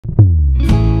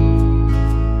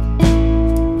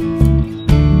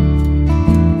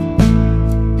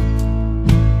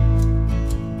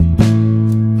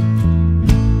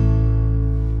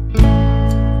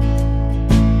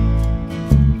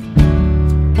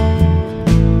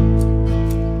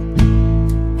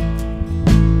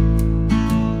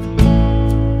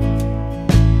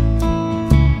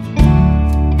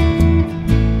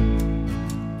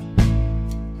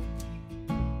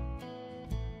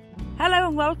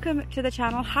welcome to the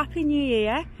channel. Happy New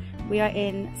Year. We are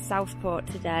in Southport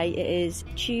today. It is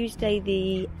Tuesday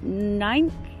the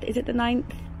 9th. Is it the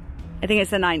 9th? I think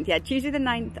it's the 9th, yeah. Tuesday the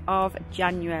 9th of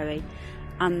January.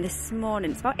 And this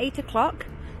morning, it's about 8 o'clock.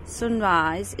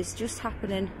 Sunrise is just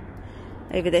happening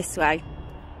over this way.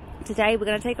 Today we're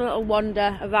going to take a little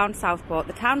wander around Southport.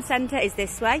 The town centre is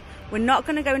this way. We're not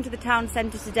going to go into the town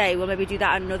centre today. We'll maybe do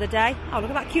that another day. Oh, look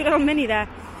at that cute little Mini there.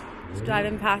 Just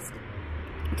driving past.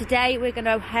 Today we're going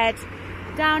to head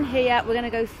down here. We're going to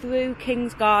go through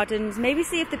King's Gardens. Maybe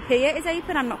see if the pier is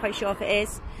open. I'm not quite sure if it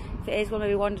is. If it is, we'll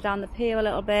maybe wander down the pier a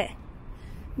little bit.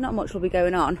 Not much will be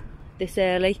going on this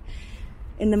early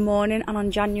in the morning and on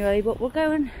January, but we'll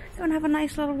go and have a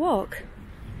nice little walk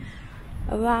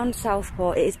around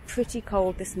Southport. It is pretty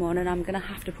cold this morning. I'm going to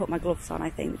have to put my gloves on, I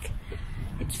think.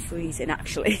 It's freezing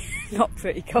actually. Not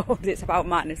pretty cold. It's about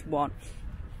 -1.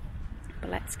 But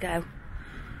let's go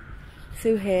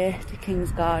through here to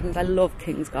King's Gardens. I love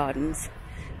King's Gardens.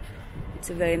 It's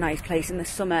a very nice place. In the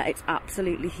summer it's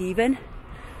absolutely heaving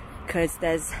because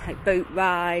there's like boat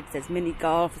rides, there's mini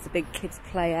golf, there's a big kids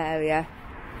play area.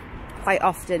 Quite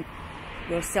often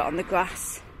we'll sit on the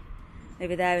grass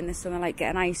over there in the summer, like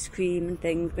get an ice cream and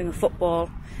things, bring a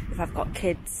football if I've got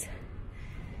kids.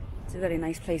 It's a really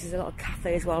nice place. There's a little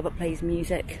cafe as well that plays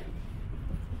music.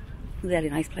 Really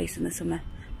nice place in the summer.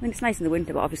 I mean, it's nice in the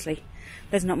winter, but obviously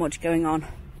there's not much going on.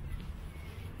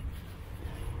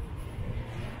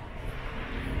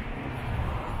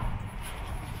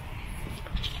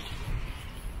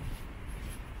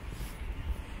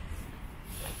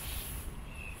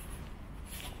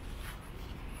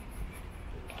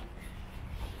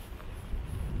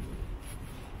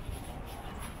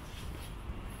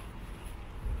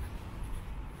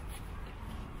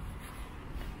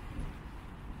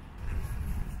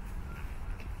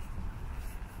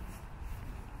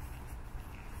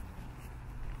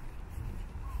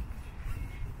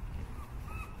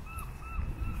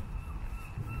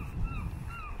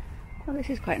 Oh,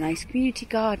 this is quite nice. Community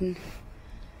garden.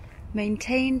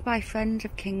 Maintained by Friends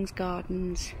of King's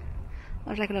Gardens.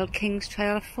 There's like a little King's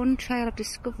Trail, a fun trail of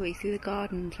discovery through the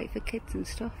gardens, like for kids and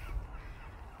stuff.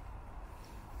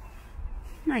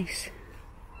 Nice.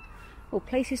 Oh,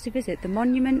 places to visit. The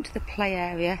monument, the play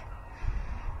area,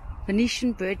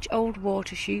 Venetian Bridge, Old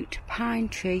Water Chute, Pine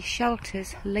Tree,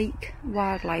 shelters, lake,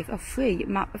 wildlife. A free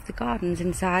map of the gardens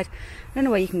inside. I don't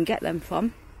know where you can get them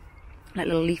from. Like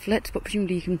little leaflets, but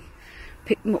presumably you can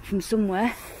pick them up from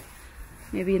somewhere,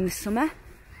 maybe in the summer.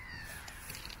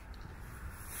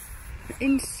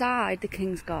 Inside the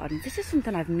King's Gardens, this is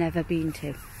something I've never been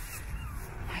to.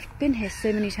 I've been here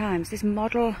so many times. This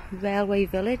model railway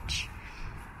village.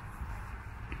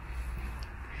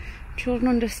 Children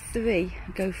under 3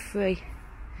 go free.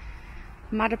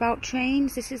 Mad about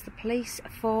trains, this is the place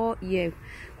for you.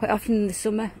 Quite often in the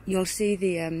summer you'll see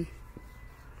the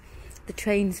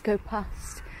trains go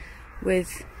past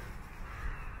with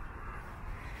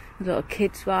little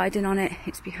kids riding on it.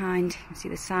 It's behind, you can see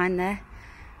the sign there.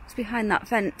 It's behind that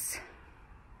fence.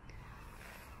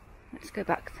 Let's go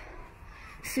back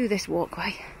through this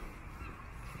walkway.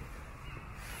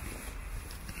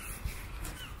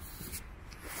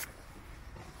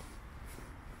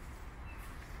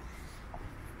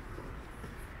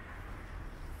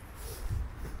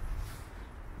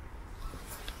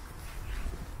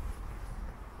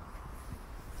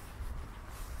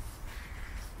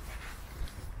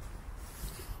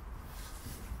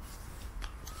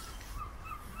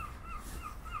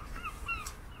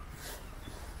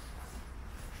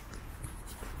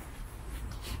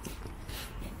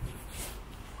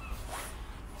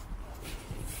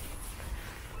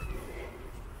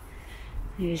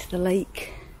 Here's the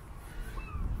lake.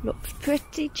 Looks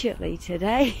pretty chilly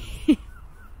today.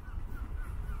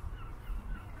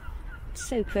 It's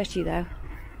so pretty though.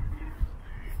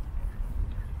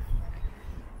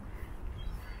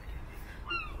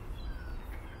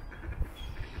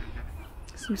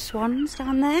 Some swans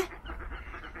down there.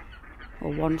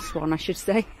 Or one swan, I should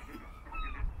say.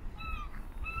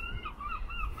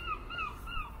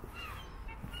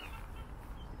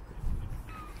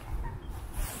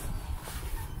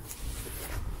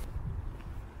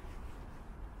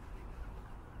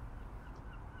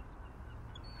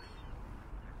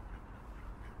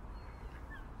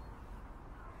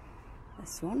 A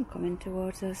swan coming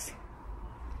towards us.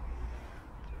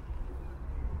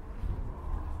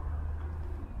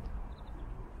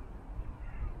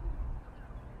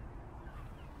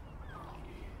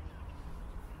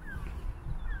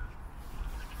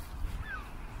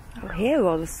 Oh, here are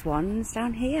all the swans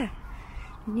down here.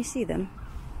 Can you see them?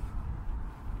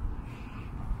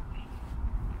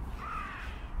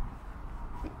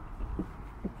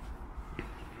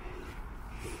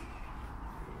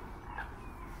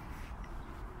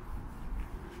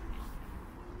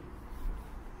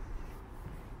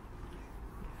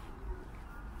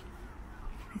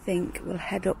 think we'll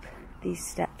head up these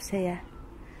steps here.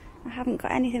 I haven't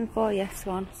got anything for you,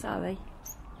 Swan, sorry.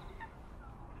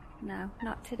 No,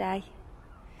 not today.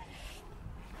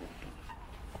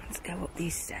 Let's go up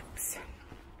these steps.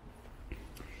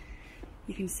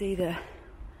 You can see the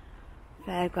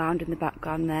fairground in the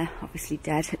background there, obviously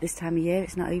dead at this time of year,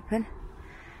 it's not open.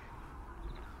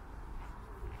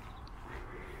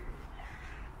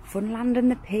 Funland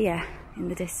and the pier in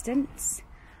the distance.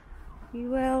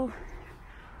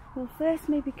 We'll first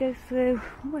maybe go through,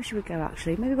 where should we go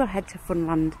actually? Maybe we'll head to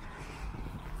Funland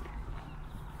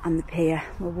and the pier.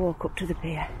 We'll walk up to the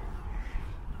pier.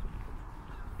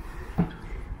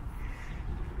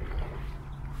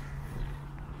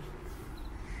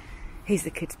 Here's the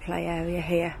kids' play area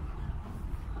here.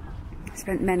 I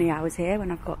spent many hours here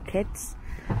when I've got kids.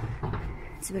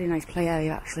 It's a really nice play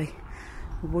area actually,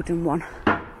 a wooden one.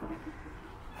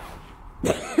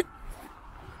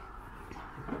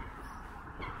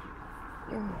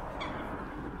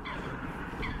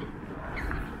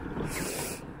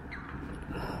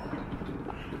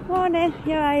 Morning,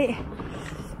 you alright?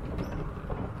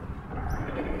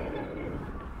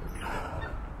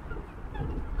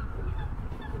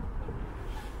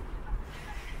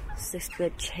 This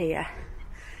bridge here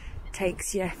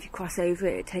takes you, if you cross over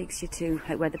it, it takes you to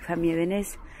like where the Premier Inn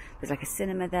is. There's like a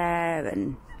cinema there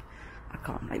and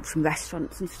like some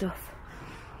restaurants and stuff.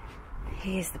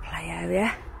 Here's the play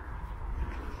area.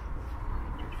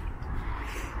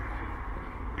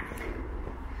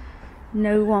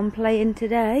 No one playing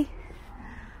today,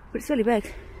 but it's really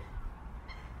big.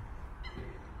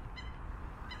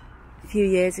 A few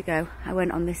years ago I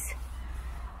went on this,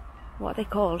 what are they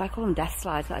called? I call them death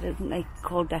slides, but I don't think they're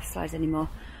called death slides anymore.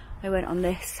 I went on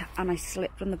this and I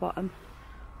slipped on the bottom.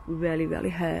 Really, really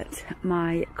hurt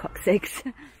my coccyx.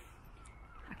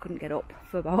 I couldn't get up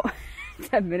for about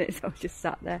 10 minutes. I was just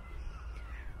sat there.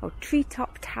 Oh,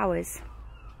 Treetop Towers.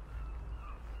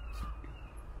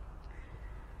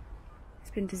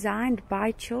 It's been designed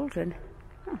by children.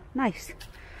 Oh, nice.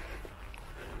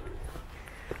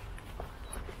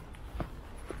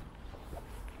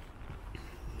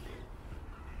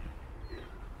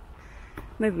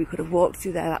 Maybe we could have walked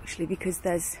through there actually, because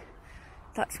that's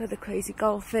where the crazy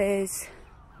golf is.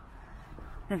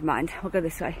 Never mind, we'll go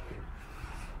this way.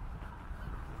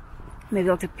 Maybe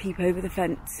I'll have to peep over the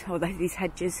fence or these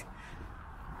hedges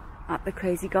at the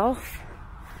crazy golf.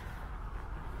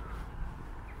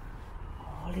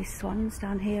 All these swans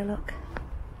down here, look.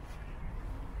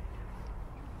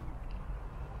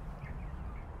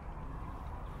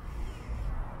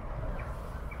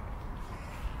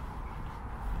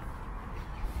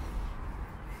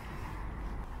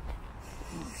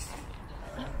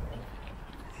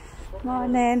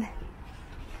 Morning.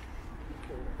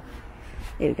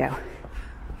 Here we go.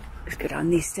 Let's go down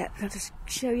these steps. I'll just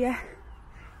show you. In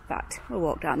fact, we'll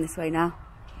walk down this way now.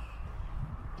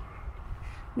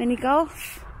 Mini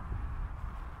golf.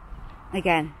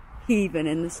 Again, even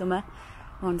in the summer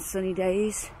on sunny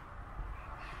days.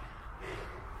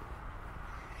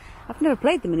 I've never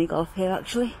played the mini golf here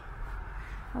actually.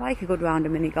 I like a good round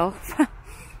of mini golf.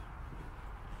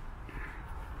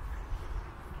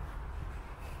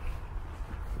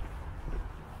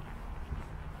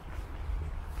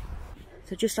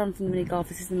 So just on from the mini golf,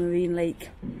 this is the Marine Lake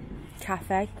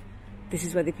Cafe. This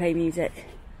is where they play music.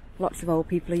 Lots of old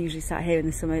people are usually sat here in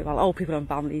the summer. Well, old people and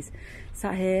families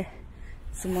sat here.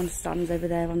 Someone stands over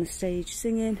there on the stage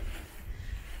singing.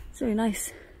 It's really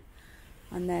nice.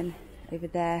 And then over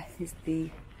there is the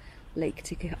lake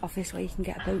ticket office where you can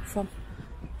get a boat from.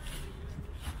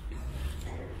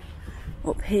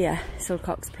 Up here,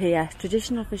 Southport Pier,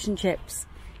 traditional fish and chips,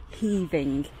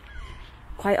 heaving.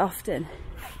 Quite often,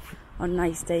 on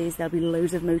nice days, there'll be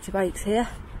loads of motorbikes here.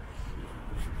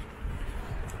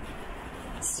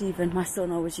 Stephen, my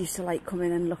son, always used to like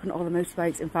coming and looking at all the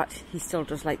motorbikes. In fact, he still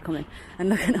does like coming and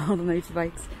looking at all the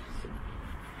motorbikes.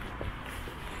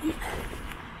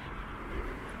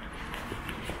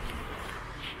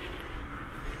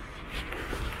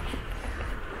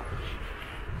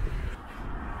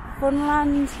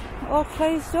 Funland all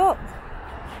closed up.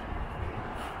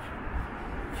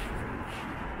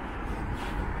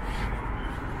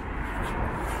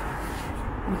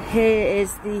 And here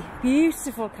is the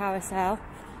beautiful carousel.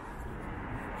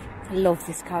 I love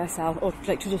this carousel, or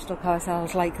like traditional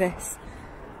carousels like this.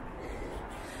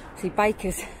 See,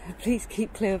 bikers, please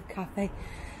keep clear of cafe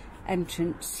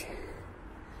entrance.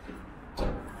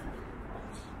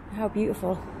 How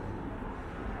beautiful.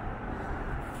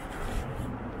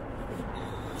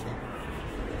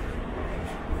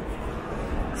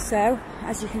 So,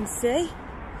 as you can see,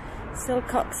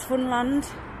 Silcock's Funland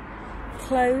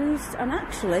closed, and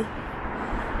actually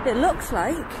it looks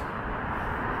like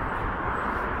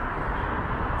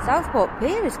Southport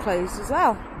Pier is closed as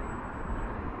well.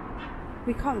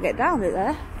 We can't get down it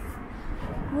there.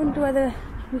 I wonder whether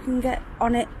we can get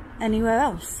on it anywhere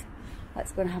else.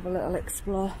 Let's go and have a little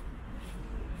explore.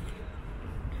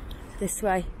 This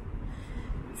way.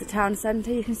 It's the town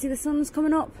centre. You can see the sun's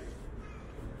coming up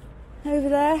over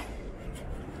there.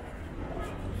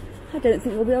 I don't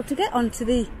think we'll be able to get onto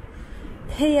the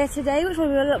pier today, which will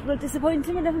be a little bit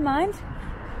disappointing, but never mind.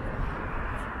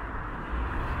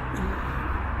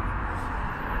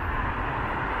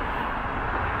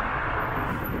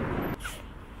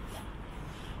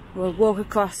 We'll walk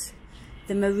across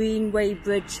the Marine Way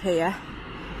Bridge here,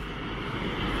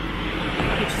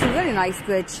 which is a really nice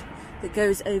bridge that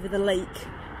goes over the lake.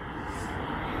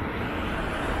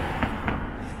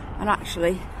 And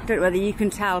actually, I don't know whether you can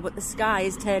tell, but the sky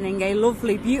is turning a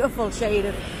lovely, beautiful shade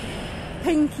of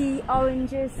pinky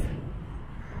oranges.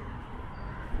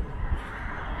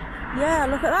 Yeah,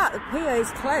 look at that, the pier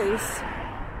is closed.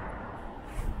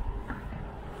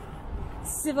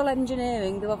 Civil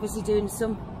engineering, they're obviously doing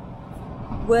some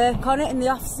work on it in the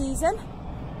off season.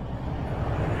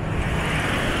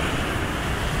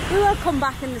 We will come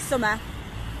back in the summer,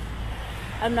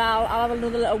 and now I'll have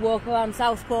another little walk around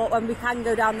Southport when we can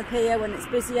go down the pier, when it's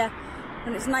busier,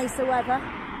 when it's nicer weather.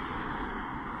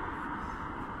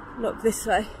 Look this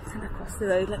way, and across the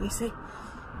road, let me see.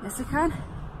 Yes, I can.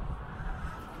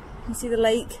 You can see the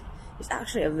lake. It's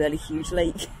actually a really huge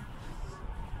lake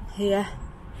here.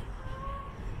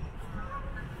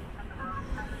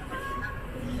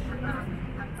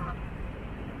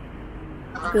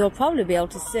 We'll probably be able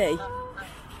to see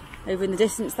over in the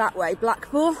distance that way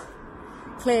Blackpool.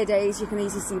 Clear days you can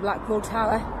easily see Blackpool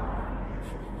Tower.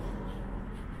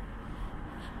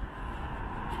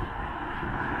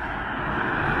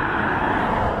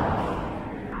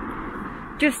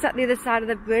 Just at the other side of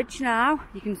the bridge now,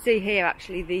 you can see here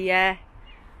actually the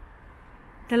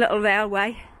little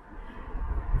railway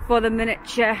for the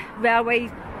miniature railway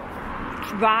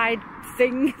ride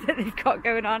thing that they've got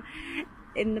going on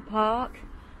in the park.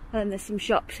 And there's some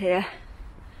shops here.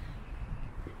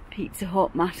 Pizza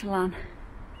Hut, Matalan,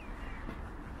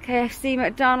 KFC,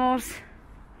 McDonald's,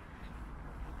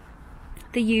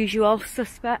 the usual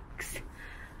suspects.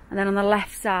 And then on the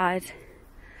left side,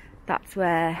 that's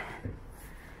where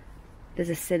there's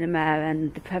a cinema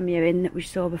and the Premier Inn that we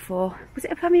saw before. Was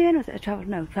it a Premier Inn or was it a travel?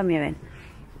 No, Premier Inn.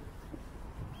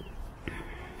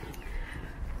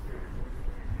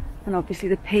 And obviously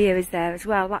the pier is there as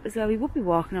well. That is where we would be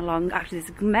walking along. Actually,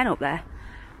 there's men up there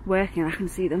working. I can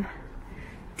see them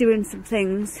doing some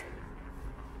things.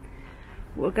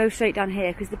 We'll go straight down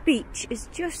here because the beach is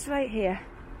just right here.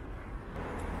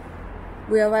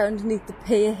 We are right underneath the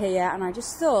pier here, and I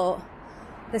just thought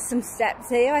there's some steps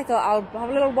here. I thought I'll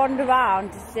have a little wander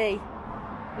around to see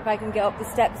if I can get up the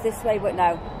steps this way, but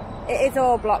no, it is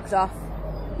all blocked off.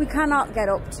 We cannot get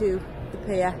up to the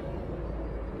pier.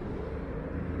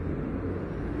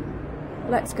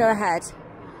 Let's go ahead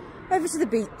over to the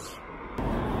beach.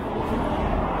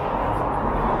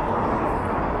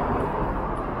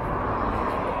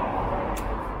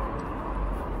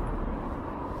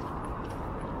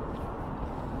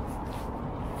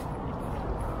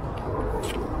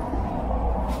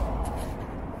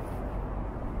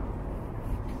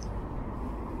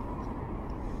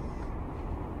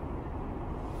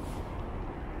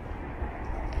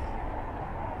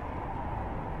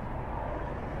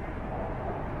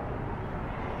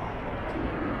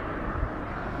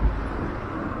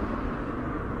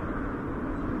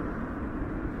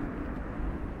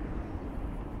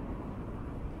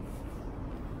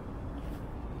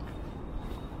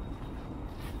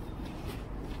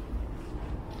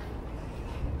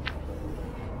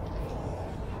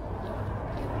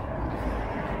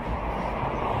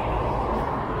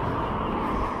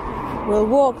 We'll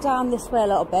walk down this way a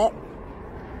little bit.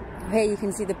 Here you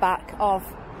can see the back of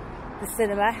the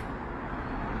cinema.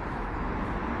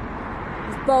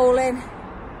 There's bowling.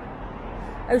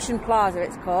 Ocean Plaza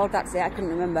it's called, that's it, I couldn't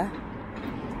remember.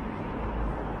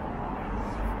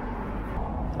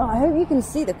 Oh, I hope you can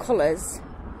see the colours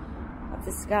of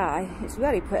the sky. It's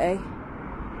really pretty.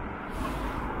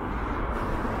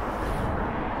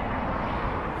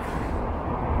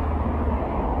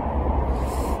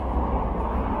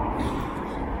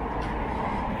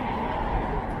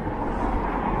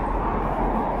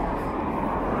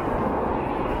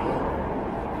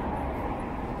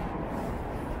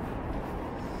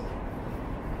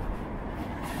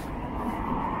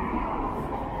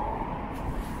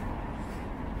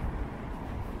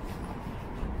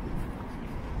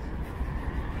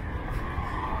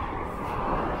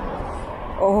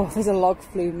 Oh, there's a log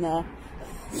flume there.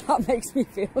 That makes me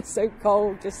feel so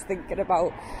cold just thinking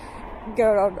about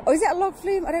going on. Oh, is it a log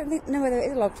flume? I don't know whether it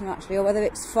is a log flume actually, or whether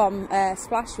it's from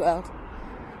Splash World.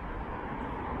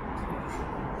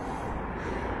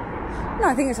 No,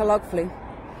 I think it's a log flume.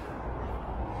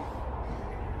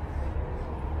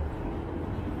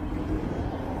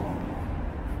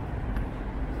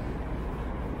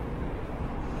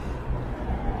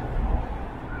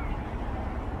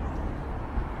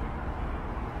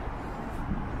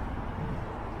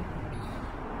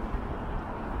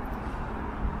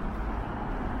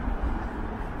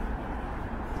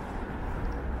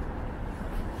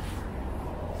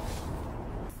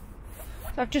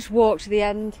 So I've just walked to the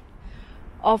end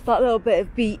of that little bit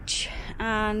of beach,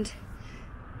 and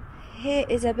here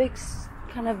is a big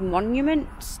kind of monument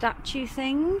statue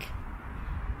thing.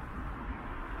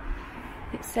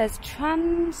 It says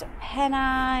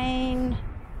Transpennine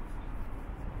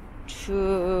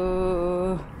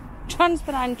Trail,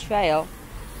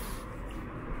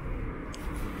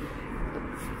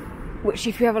 which,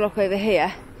 if you have a look over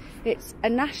here, it's a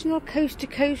national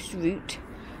coast-to-coast route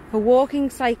for walking,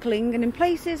 cycling, and in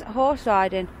places horse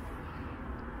riding.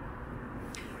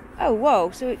 Oh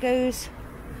whoa, so it goes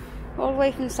all the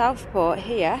way from Southport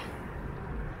here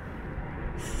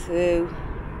through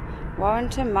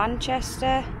Warrington,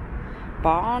 Manchester,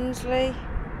 Barnsley,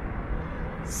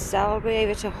 Selby,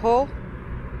 over to Hull.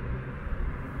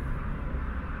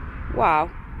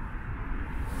 Wow.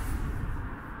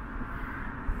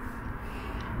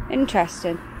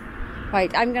 Interesting.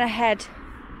 Right, I'm going to head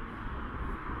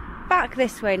back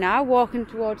this way now, walking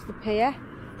towards the pier.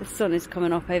 The sun is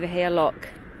coming up over here, look.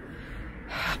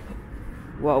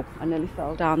 Whoa, I nearly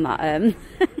fell down that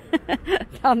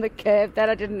down the curve then.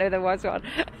 I didn't know there was one.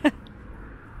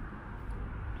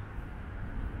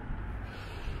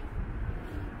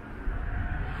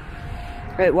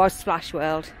 It was Splash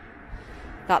World.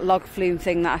 That log flume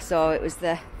thing that I saw, it was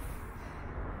the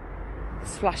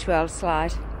Splash World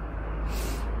slide.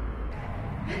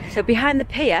 So behind the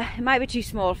pier, it might be too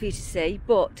small for you to see,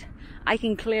 but I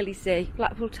can clearly see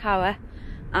Blackpool Tower,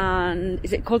 and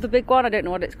is it called the big one? I don't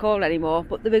know what it's called anymore,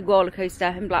 but the big roller coaster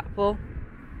in Blackpool.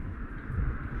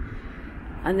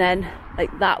 And then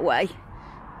like that way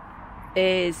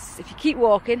is, if you keep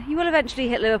walking, you will eventually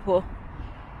hit Liverpool.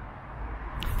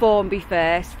 Formby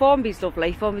first. Formby's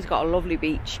lovely. Formby's got a lovely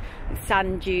beach with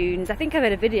sand dunes. I think I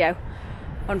made a video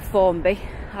on Formby.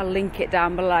 I'll link it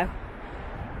down below.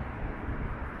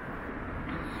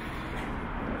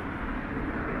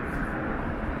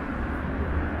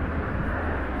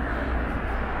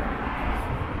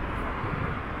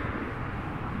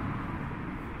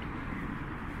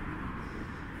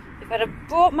 If I'd have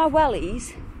brought my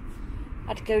wellies,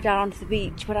 I'd go down onto the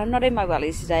beach, but I'm not in my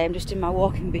wellies today, I'm just in my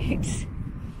walking boots.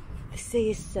 The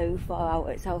sea is so far out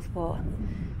at Southport.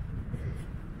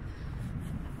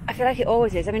 I feel like it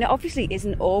always is. I mean, it obviously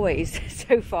isn't always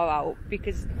so far out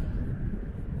because,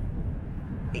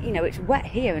 you know, it's wet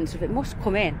here and stuff, it must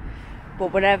come in.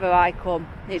 But whenever I come,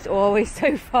 it's always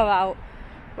so far out.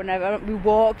 Whenever we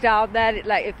walk down there,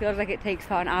 it feels like it takes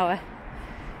about an hour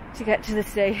to get to the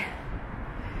sea.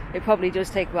 It probably does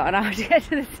take about an hour to get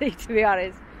to the sea, to be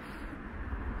honest.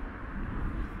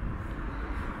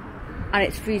 And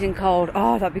it's freezing cold.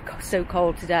 Oh, that'd be so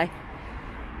cold today.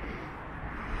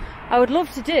 I would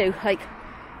love to do like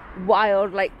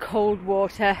wild, like cold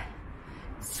water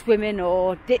swimming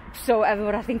or dips or whatever,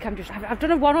 but I think I've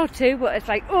done a one or two, but it's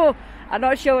like, oh, I'm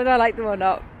not sure whether I like them or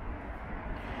not.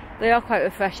 They are quite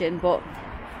refreshing, but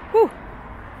whew,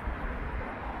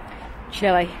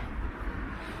 chilly.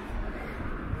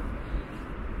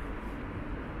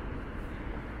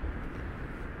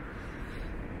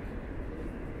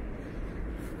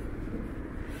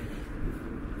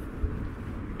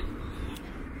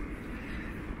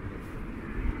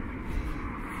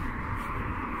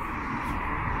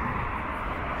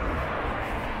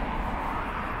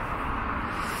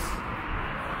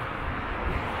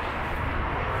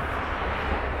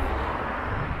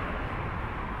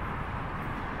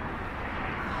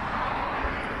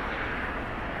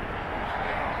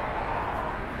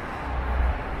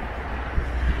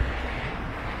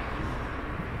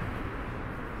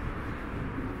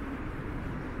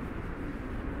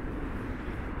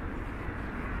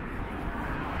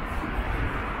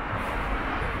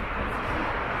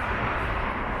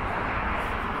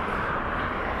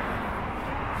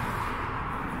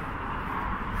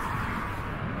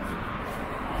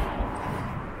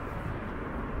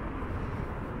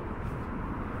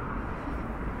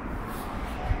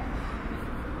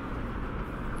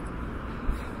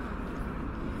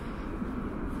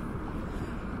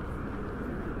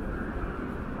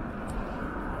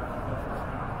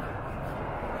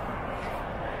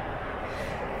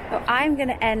 So I'm going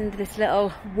to end this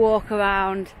little walk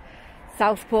around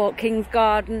Southport King's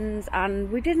Gardens,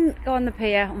 and we didn't go on the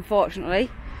pier,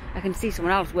 unfortunately. I can see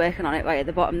someone else working on it right at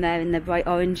the bottom there in the bright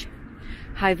orange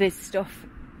high-vis stuff.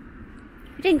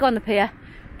 We didn't go on the pier,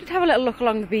 did have a little look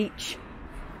along the beach.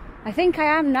 I think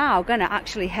I am now going to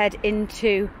actually head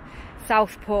into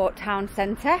Southport Town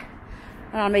Centre,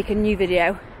 and I'll make a new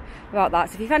video about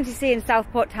that. So if you fancy seeing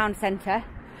Southport Town Centre,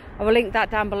 I will link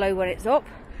that down below when it's up.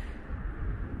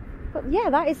 But yeah,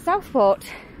 that is Southport.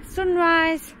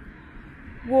 Sunrise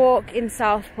walk in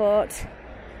Southport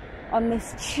on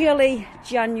this chilly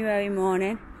January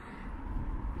morning.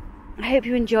 I hope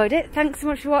you enjoyed it. Thanks so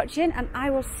much for watching, and I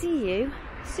will see you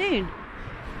soon.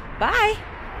 Bye.